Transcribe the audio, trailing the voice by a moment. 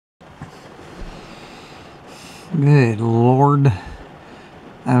Good Lord.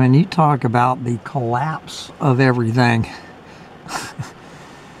 I mean, you talk about the collapse of everything.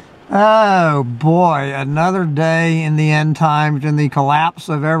 Oh boy, another day in the end times and the collapse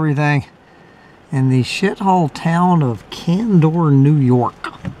of everything in the shithole town of Candor, New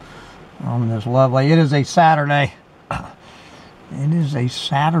York. On this lovely, it is a Saturday. It is a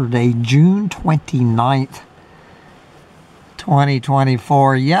Saturday, June 29th,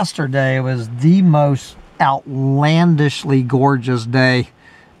 2024. Yesterday was the most outlandishly gorgeous day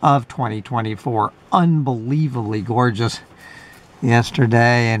of 2024. Unbelievably gorgeous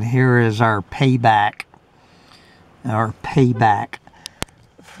yesterday, and here is our payback. Our payback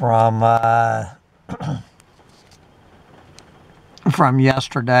from from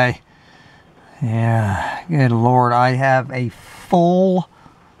yesterday. Yeah, good Lord, I have a full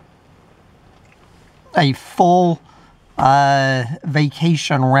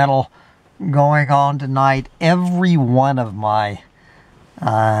vacation rental going on tonight. Every one of my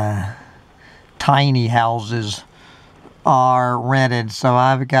tiny houses are rented, so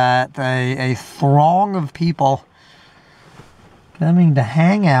I've got a throng of people coming to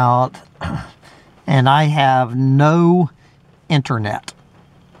hang out, and I have no internet.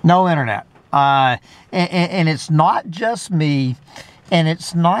 No internet. And it's not just me, and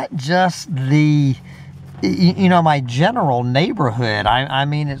it's not just the, you know, my general neighborhood. I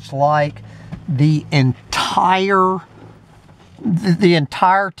mean, it's like the entire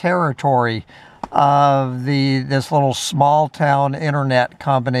territory of this little small town internet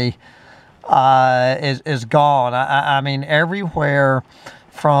company is gone. I mean, everywhere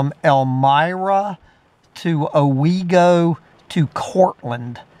from Elmira to Owego to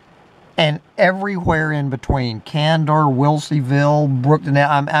Cortland, and everywhere in between, Candor, Wilseyville, Brookton.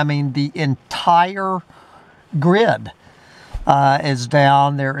 I mean, the entire grid is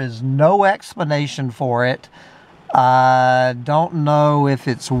down. There is no explanation for it. Don't know if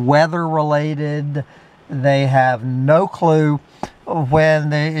it's weather related. They have no clue when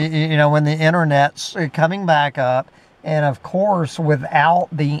the internet's coming back up. And of course, without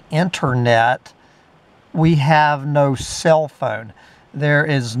the internet, we have no cell phone. There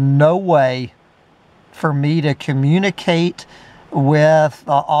is no way for me to communicate with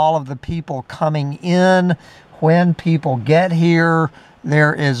all of the people coming in. When people get here,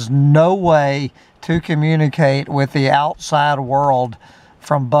 there is no way to communicate with the outside world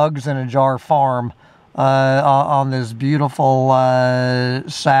from Bugs in a Jar Farm on this beautiful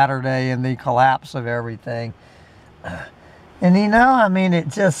Saturday in the collapse of everything. And you know, I mean, it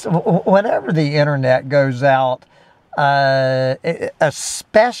just, whenever the internet goes out,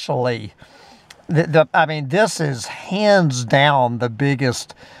 especially, I mean, this is hands down the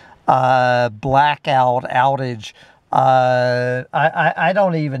biggest blackout outage. I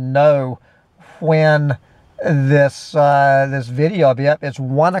don't even know when this video will be up. It's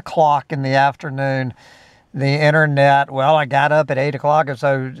 1 o'clock in the afternoon. The internet, well, I got up at 8 o'clock, and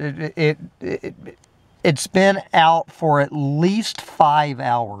so it's been out for at least 5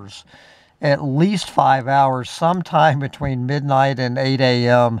 hours. At least 5 hours, sometime between midnight and 8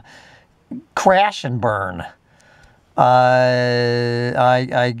 a.m. Crash and burn.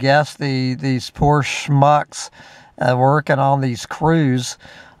 I guess these poor schmucks working on these crews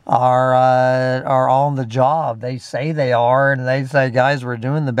are on the job. They say they are, and they say, guys, we're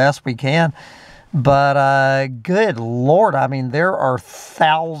doing the best we can. But good Lord, I mean, there are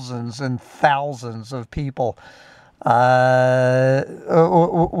thousands and thousands of people with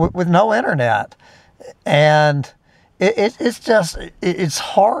no internet, and it's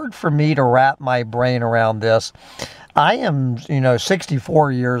hard for me to wrap my brain around this. I am,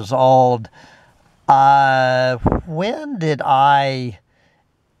 64 years old. When did I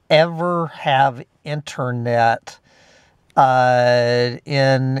ever have internet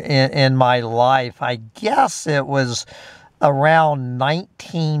in my life? I guess it was around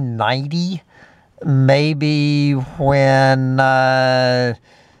 1990, maybe, when I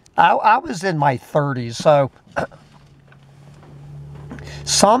was in my 30s. So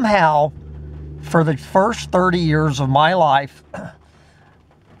somehow, for the first 30 years of my life,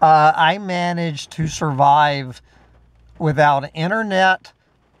 I managed to survive without internet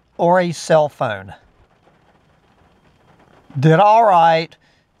or a cell phone. Did all right.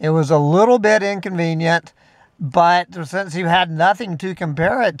 It was a little bit inconvenient, but since you had nothing to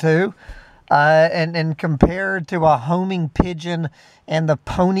compare it to, and compared to a homing pigeon and the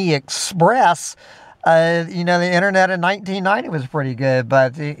Pony Express, the internet in 1990 was pretty good.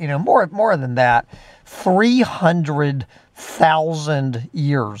 But more than that, 300,000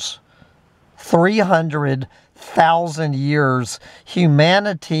 years. 300,000 years,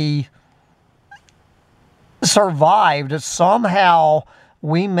 humanity survived. Somehow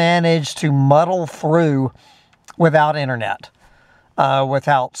we managed to muddle through without internet,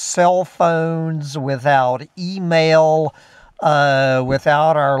 without cell phones, without email,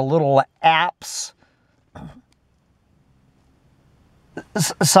 without our little apps.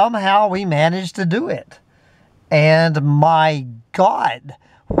 Somehow we managed to do it. And my God,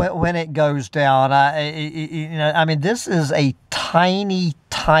 when it goes down, I mean, this is a tiny,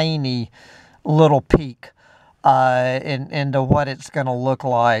 tiny little peek into what it's going to look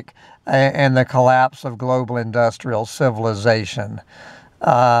like in the collapse of global industrial civilization. This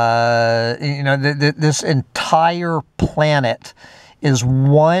entire planet is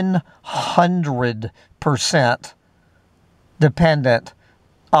 100% dependent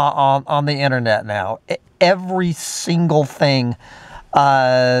on the internet now. Every single thing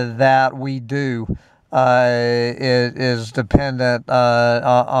that we do is dependent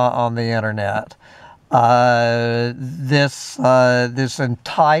on the internet. This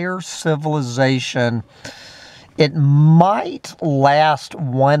entire civilization, it might last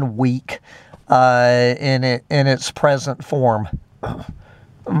 1 week in its present form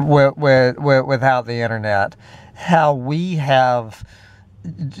without the internet. How we have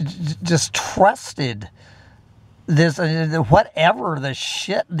just trusted this, whatever the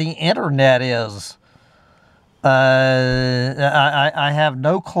shit the internet is. I have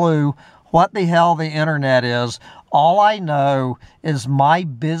no clue what the hell the internet is. All I know is my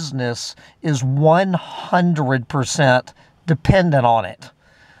business is 100% dependent on it.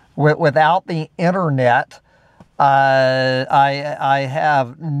 Without the internet, I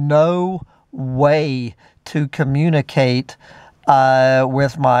have no way to communicate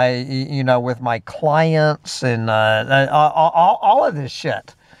with my clients and all of this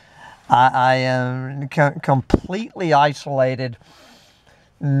shit. I am completely isolated.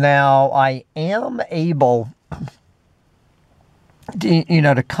 Now I am able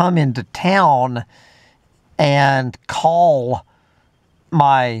to come into town and call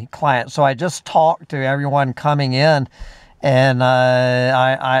my clients. So I just talked to everyone coming in, and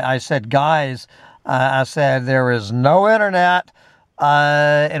I said, guys, I said, there is no internet,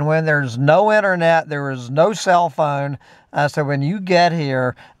 and when there's no internet, there is no cell phone. I said, when you get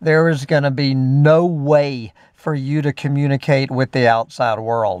here, there is going to be no way for you to communicate with the outside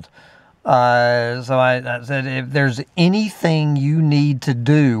world. So I said, if there's anything you need to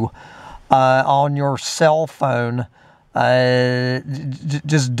do on your cell phone,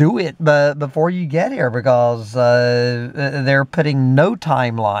 just do it before you get here, because they're putting no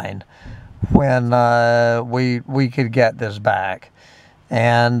timeline when we could get this back,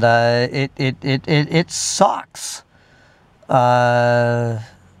 and it sucks.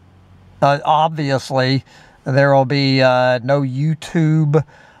 Obviously, there will be no YouTube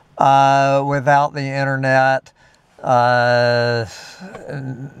without the internet.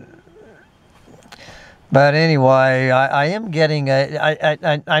 But anyway, I am getting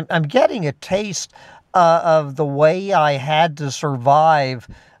I'm getting a taste of the way I had to survive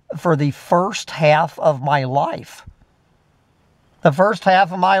for the first half of my life. The first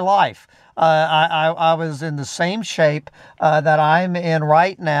half of my life. I was in the same shape that I'm in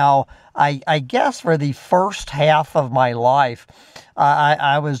right now. I guess for the first half of my life,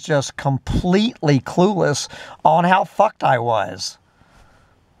 I was just completely clueless on how fucked I was.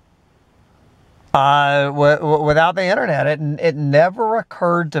 Without the internet, it never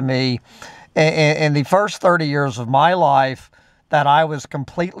occurred to me in the first 30 years of my life that I was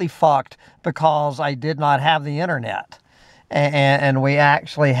completely fucked because I did not have the internet. And we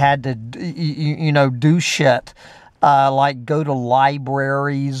actually had to, do shit like go to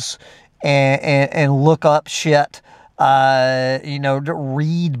libraries and look up shit, to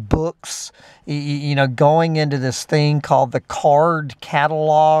read books, going into this thing called the card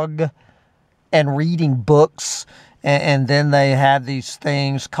catalog and reading books. And then they had these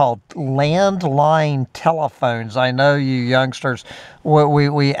things called landline telephones. I know you youngsters,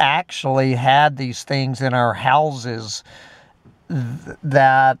 we actually had these things in our houses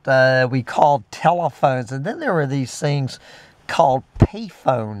that we called telephones. And then there were these things called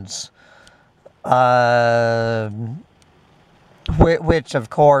payphones, which of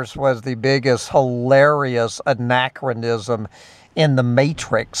course was the biggest hilarious anachronism in the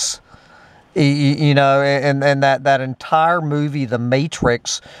Matrix. And that entire movie, The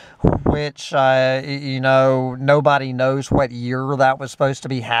Matrix, which, nobody knows what year that was supposed to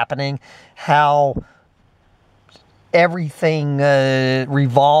be happening, how everything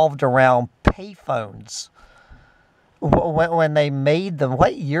revolved around payphones. When they made them,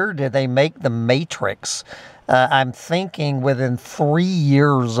 what year did they make The Matrix? I'm thinking within 3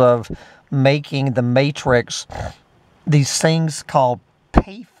 years of making the Matrix, these things called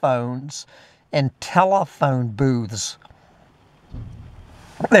payphones and telephone booths.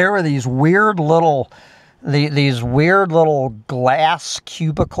 There were these weird little glass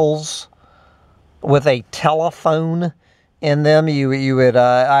cubicles with a telephone in them. You would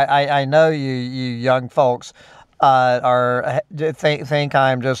I know you young folks think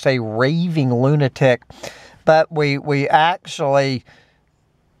I'm just a raving lunatic, but we actually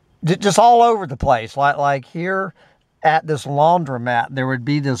just all over the place, like here at this laundromat, there would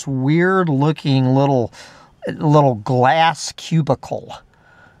be this weird looking little glass cubicle,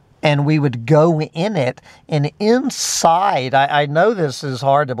 and we would go in it, and inside, I know this is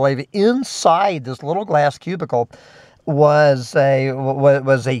hard to believe, inside this little glass cubicle was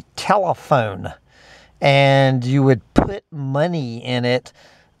a telephone, and you would put money in it.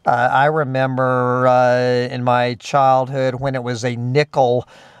 I remember in my childhood when it was a nickel.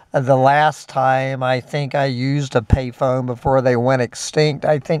 The last time I think I used a payphone before they went extinct,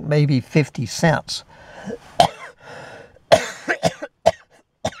 I think maybe 50 cents.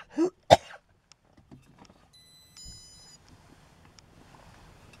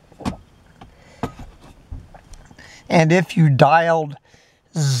 And if you dialed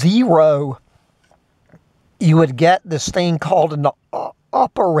 0, you would get this thing called an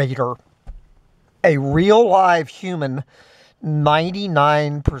operator, a real live human,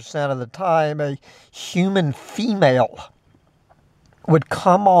 99% of the time, a human female would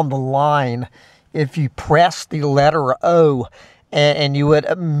come on the line if you press the letter O, and you would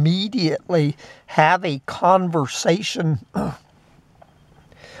immediately have a conversation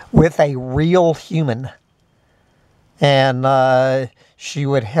with a real human. And she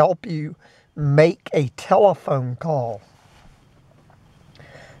would help you make a telephone call.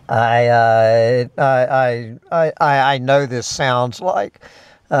 I know this sounds like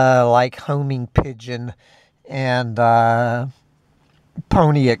homing pigeon and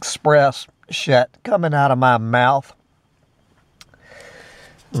Pony Express shit coming out of my mouth.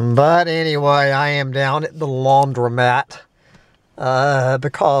 But anyway, I am down at the laundromat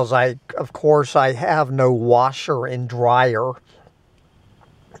because of course I have no washer and dryer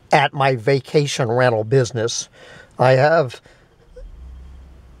at my vacation rental business. I have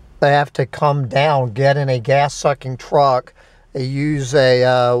to come down, get in a gas-sucking truck, use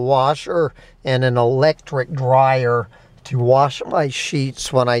a washer and an electric dryer to wash my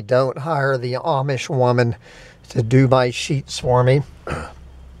sheets when I don't hire the Amish woman to do my sheets for me.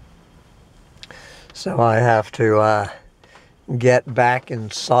 So I have to get back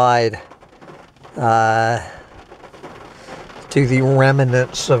inside to the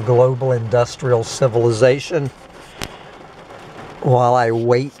remnants of global industrial civilization while I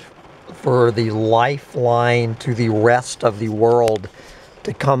wait for the lifeline to the rest of the world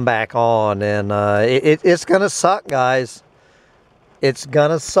to come back on. And it's gonna suck, guys. It's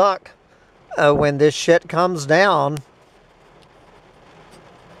gonna suck when this shit comes down.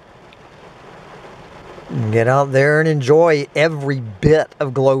 Get out there and enjoy every bit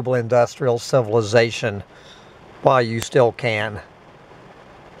of global industrial civilization while you still can.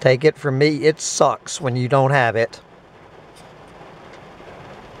 Take it from me, it sucks when you don't have it.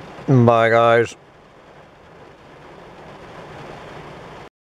 Bye, guys.